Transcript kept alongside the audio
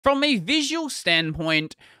From a visual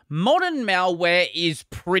standpoint, modern malware is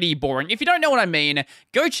pretty boring. If you don't know what I mean,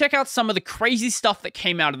 go check out some of the crazy stuff that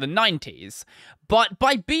came out of the 90s. But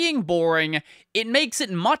by being boring, it makes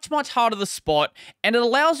it much harder to spot, and it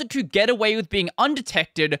allows it to get away with being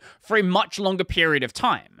undetected for a much longer period of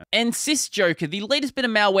time. And Sysjoker, the latest bit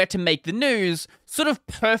of malware to make the news, sort of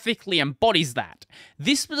perfectly embodies that.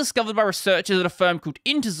 This was discovered by researchers at a firm called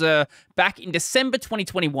Integer back in December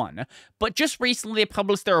 2021, but just recently they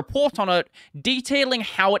published their report on it, detailing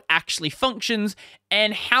how it actually functions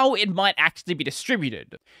and how it might actually be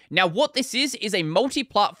distributed. Now, what this is a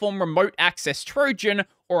multi-platform remote access Trojan,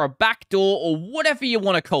 or a backdoor, or whatever you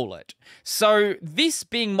want to call it. So this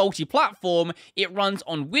being multi-platform, it runs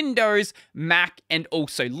on Windows, Mac, and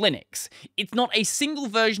also Linux. It's not a single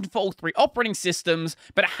version for all three operating systems,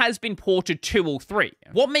 but it has been ported to all three.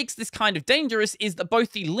 What makes this kind of dangerous is that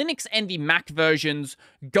both the Linux and the Mac versions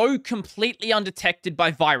go completely undetected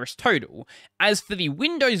by VirusTotal. As for the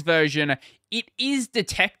Windows version, it is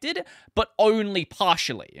detected, but only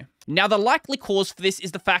partially. Now, the likely cause for this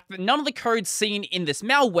is the fact that none of the code seen in this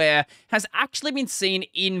malware has actually been seen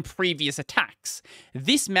in previous attacks.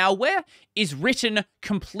 This malware is written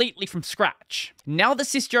completely from scratch. Now that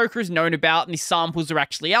Sysjoker is known about and the samples are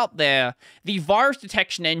actually out there, the virus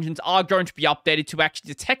detection engines are going to be updated to actually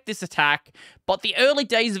detect this attack, but the early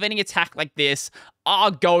days of any attack like this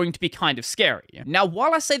are going to be kind of scary. Now,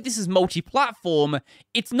 while I say this is multi-platform,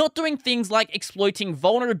 it's not doing things like exploiting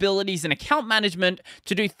vulnerabilities in account management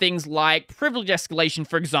to do things like privilege escalation,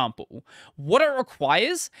 for example. What it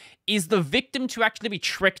requires is the victim to actually be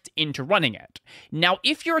tricked into running it. Now,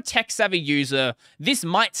 if you're a tech-savvy user, this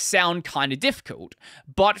might sound kind of difficult,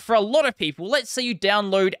 but for a lot of people, let's say you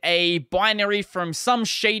download a binary from some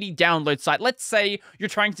shady download site. Let's say you're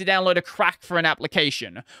trying to download a crack for an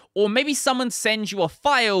application, or maybe someone sends you a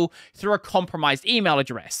file through a compromised email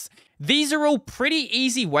address. These are all pretty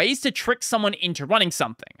easy ways to trick someone into running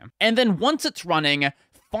something. And then once it's running,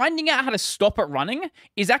 finding out how to stop it running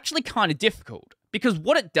is actually kind of difficult, because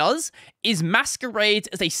what it does is masquerades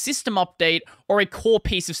as a system update or a core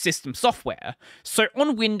piece of system software. So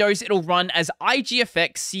on Windows, it'll run as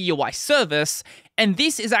IGFX CUI service, and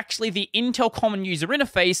this is actually the Intel Common User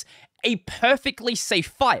Interface, a perfectly safe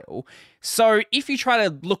file. So if you try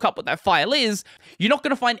to look up what that file is, you're not going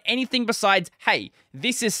to find anything besides, hey,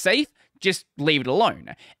 this is safe, just leave it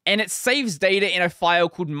alone. And it saves data in a file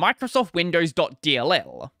called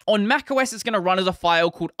microsoftwindows.dll. On macOS, it's going to run as a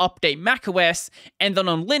file called update macOS, and then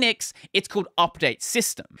on Linux, it's called update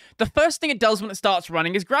system. The first thing it does when it starts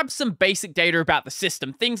running is grab some basic data about the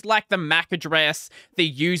system, things like the MAC address,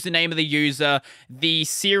 the username of the user, the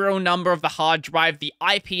serial number of the hard drive, the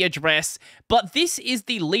IP address, but this is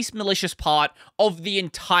the least malicious part of the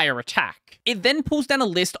entire attack. It then pulls down a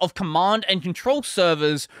list of command and control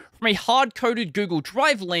servers from a hard-coded Google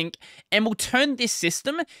Drive link and will turn this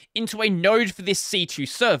system into a node for this C2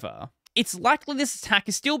 server. It's likely this attack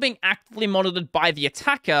is still being actively monitored by the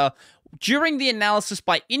attacker. During the analysis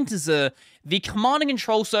by Integer, the command and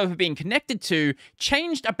control server being connected to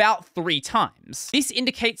changed about 3 times. This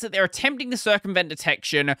indicates that they're attempting to circumvent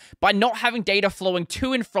detection by not having data flowing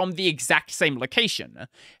to and from the exact same location.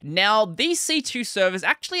 Now, these C2 servers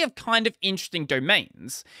actually have kind of interesting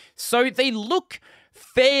domains. So they look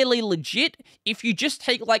fairly legit if you just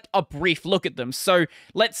take like a brief look at them. So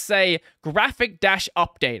let's say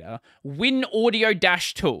graphic-updater,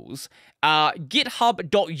 winaudio-tools,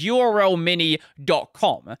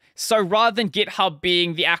 github.urlmini.com. So rather than GitHub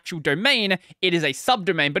being the actual domain, it is a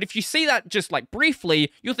subdomain. But if you see that just like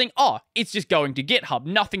briefly, you'll think, oh, it's just going to GitHub,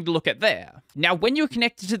 nothing to look at there. Now, when you're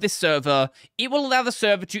connected to this server, it will allow the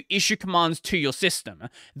server to issue commands to your system.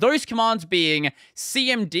 Those commands being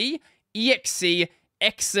cmd, exe,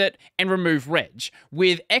 exit, and remove reg,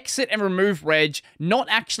 with exit and remove reg not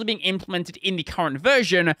actually being implemented in the current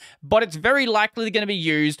version, but it's very likely going to be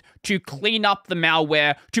used to clean up the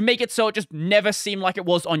malware to make it so it just never seemed like it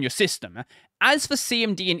was on your system. As for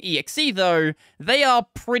CMD and EXE though, they are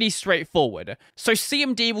pretty straightforward. So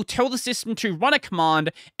CMD will tell the system to run a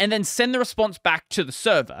command and then send the response back to the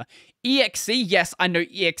server. EXE, yes, I know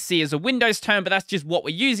EXE is a Windows term, but that's just what we're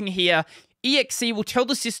using here. EXE will tell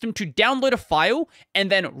the system to download a file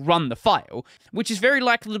and then run the file, which is very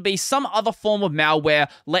likely to be some other form of malware,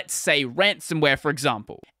 let's say ransomware, for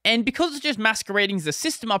example. And because it's just masquerading as a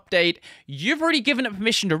system update, you've already given it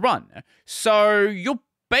permission to run, so you're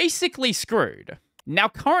basically screwed. Now,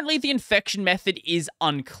 currently the infection method is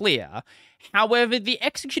unclear. However, the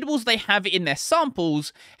executables they have in their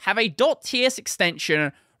samples have a .ts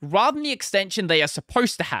extension rather than the extension they are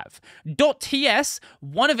supposed to have. .ts,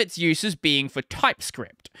 one of its uses being for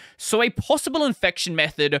TypeScript. So a possible infection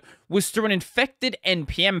method was through an infected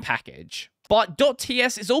npm package. But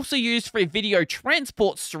 .ts is also used for a video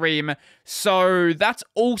transport stream, so that's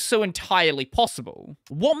also entirely possible.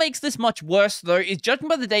 What makes this much worse, though, is judging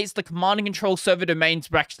by the dates the command and control server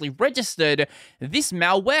domains were actually registered, this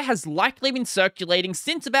malware has likely been circulating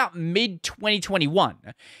since about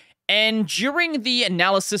mid-2021. And during the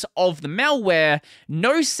analysis of the malware,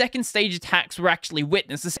 no second stage attacks were actually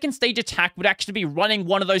witnessed. The second stage attack would actually be running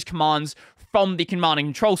one of those commands from the command and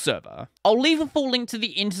control server. I'll leave a full link to the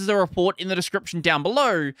integer report in the description down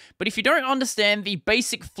below, but if you don't understand the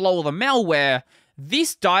basic flow of the malware,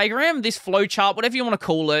 this diagram, this flowchart, whatever you want to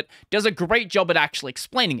call it, does a great job at actually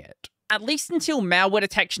explaining it. At least until malware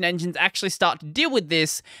detection engines actually start to deal with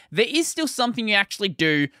this, there is still something you actually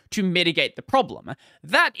do to mitigate the problem.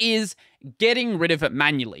 That is getting rid of it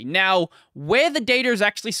manually. Now, where the data is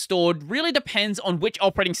actually stored really depends on which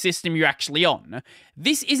operating system you're actually on.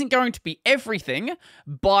 This isn't going to be everything,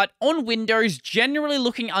 but on Windows, generally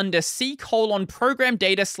looking under C:program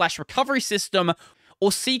data/recovery system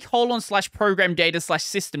or C:/program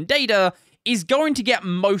data/system data is going to get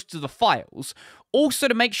most of the files. Also,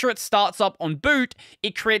 to make sure it starts up on boot,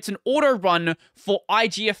 it creates an auto run for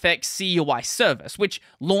IGFX CUI service, which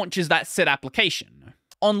launches that said application.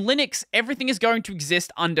 On Linux, everything is going to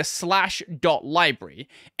exist under /.library,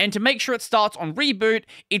 and to make sure it starts on reboot,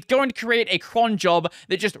 it's going to create a cron job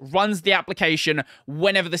that just runs the application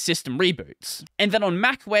whenever the system reboots. And then on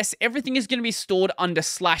macOS, everything is going to be stored under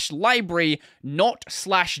 /library, not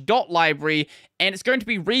 /.library, and it's going to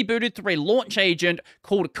be rebooted through a launch agent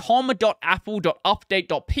called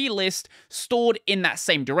com.apple.update.plist stored in that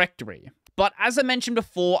same directory. But as I mentioned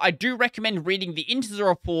before, I do recommend reading the integer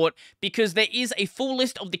report because there is a full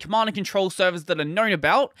list of the command and control servers that are known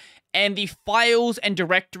about and the files and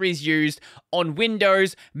directories used on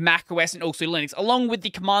Windows, macOS, and also Linux, along with the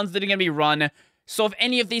commands that are going to be run. So if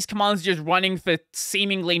any of these commands are just running for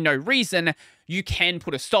seemingly no reason, you can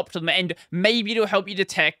put a stop to them, and maybe it'll help you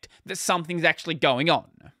detect that something's actually going on.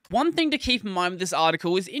 One thing to keep in mind with this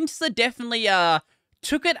article is Integer definitely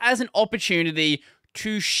took it as an opportunity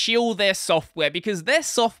to shield their software, because their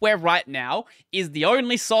software right now is the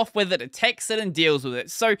only software that detects it and deals with it.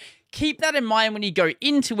 So keep that in mind when you go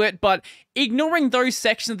into it, but ignoring those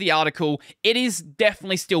sections of the article, it is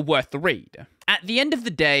definitely still worth the read. At the end of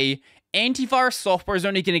the day, antivirus software is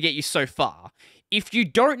only going to get you so far. If you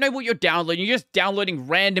don't know what you're downloading, you're just downloading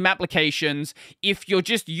random applications, if you're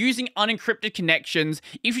just using unencrypted connections,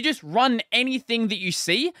 if you just run anything that you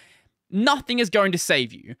see, nothing is going to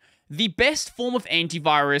save you. The best form of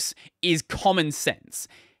antivirus is common sense.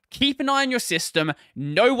 Keep an eye on your system,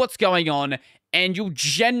 know what's going on, and you'll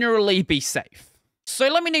generally be safe. So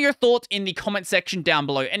let me know your thoughts in the comment section down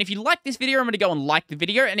below. And if you like this video, I'm going to go and like the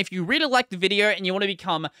video. And if you really like the video and you want to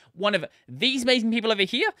become one of these amazing people over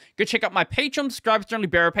here, go check out my Patreon, subscribe to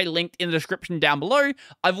Bearer Pay, linked in the description down below.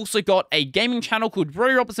 I've also got a gaming channel called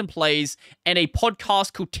Robertson Plays and a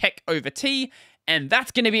podcast called Tech Over Tea. And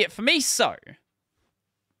that's going to be it for me, so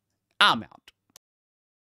I'm out.